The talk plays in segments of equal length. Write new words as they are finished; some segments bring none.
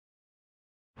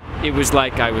it was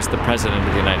like I was the President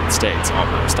of the United States,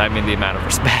 almost. I mean, the amount of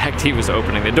respect. He was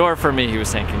opening the door for me, he was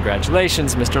saying,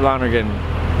 "Congratulations, Mr. Lonergan,"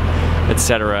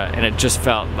 etc. And it just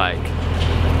felt like,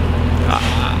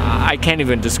 I can't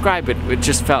even describe it, it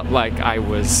just felt like I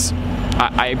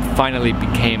finally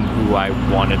became who I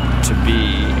wanted to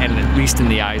be, and at least in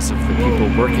the eyes of the people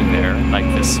working there, like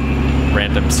this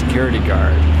random security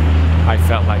guard, I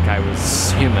felt like I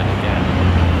was human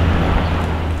again.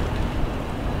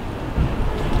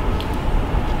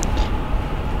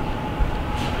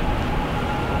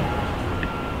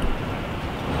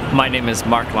 My name is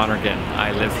Mark Lonergan.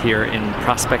 I live here in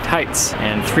Prospect Heights,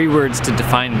 and 3 words to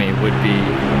define me would be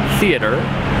theater,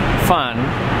 fun,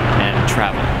 and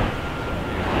travel.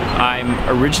 I'm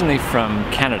originally from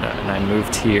Canada, and I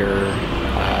moved here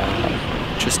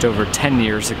just over 10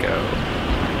 years ago.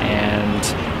 And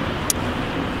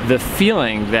the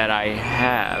feeling that I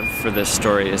have for this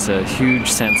story is a huge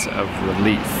sense of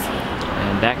relief.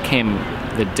 And that came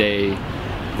the day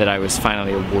that I was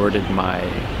finally awarded my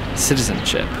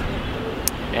citizenship.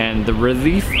 And the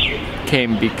relief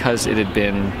came because it had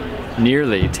been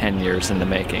nearly 10 years in the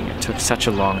making. It took such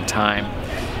a long time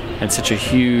and such a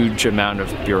huge amount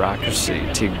of bureaucracy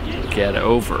to get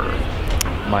over.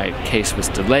 My case was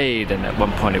delayed, and at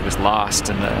one point it was lost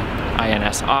in the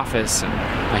INS office, and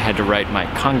I had to write my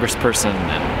congressperson,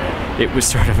 and it was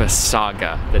sort of a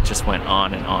saga that just went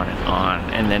on and on and on.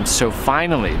 And then so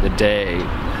finally, the day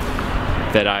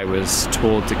that I was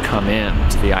told to come in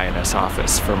to the INS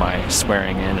office for my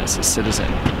swearing in as a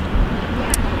citizen,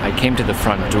 I came to the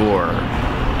front door,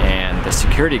 and the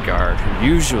security guard, who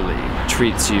usually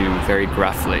treats you very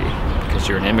gruffly because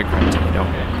you're an immigrant and they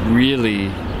don't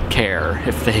really care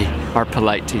if they are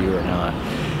polite to you or not,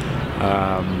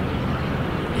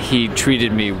 he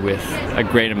treated me with a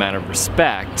great amount of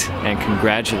respect and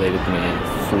congratulated me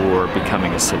for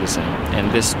becoming a citizen.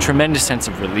 And this tremendous sense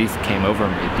of relief came over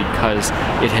me because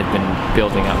it had been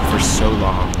building up for so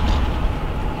long.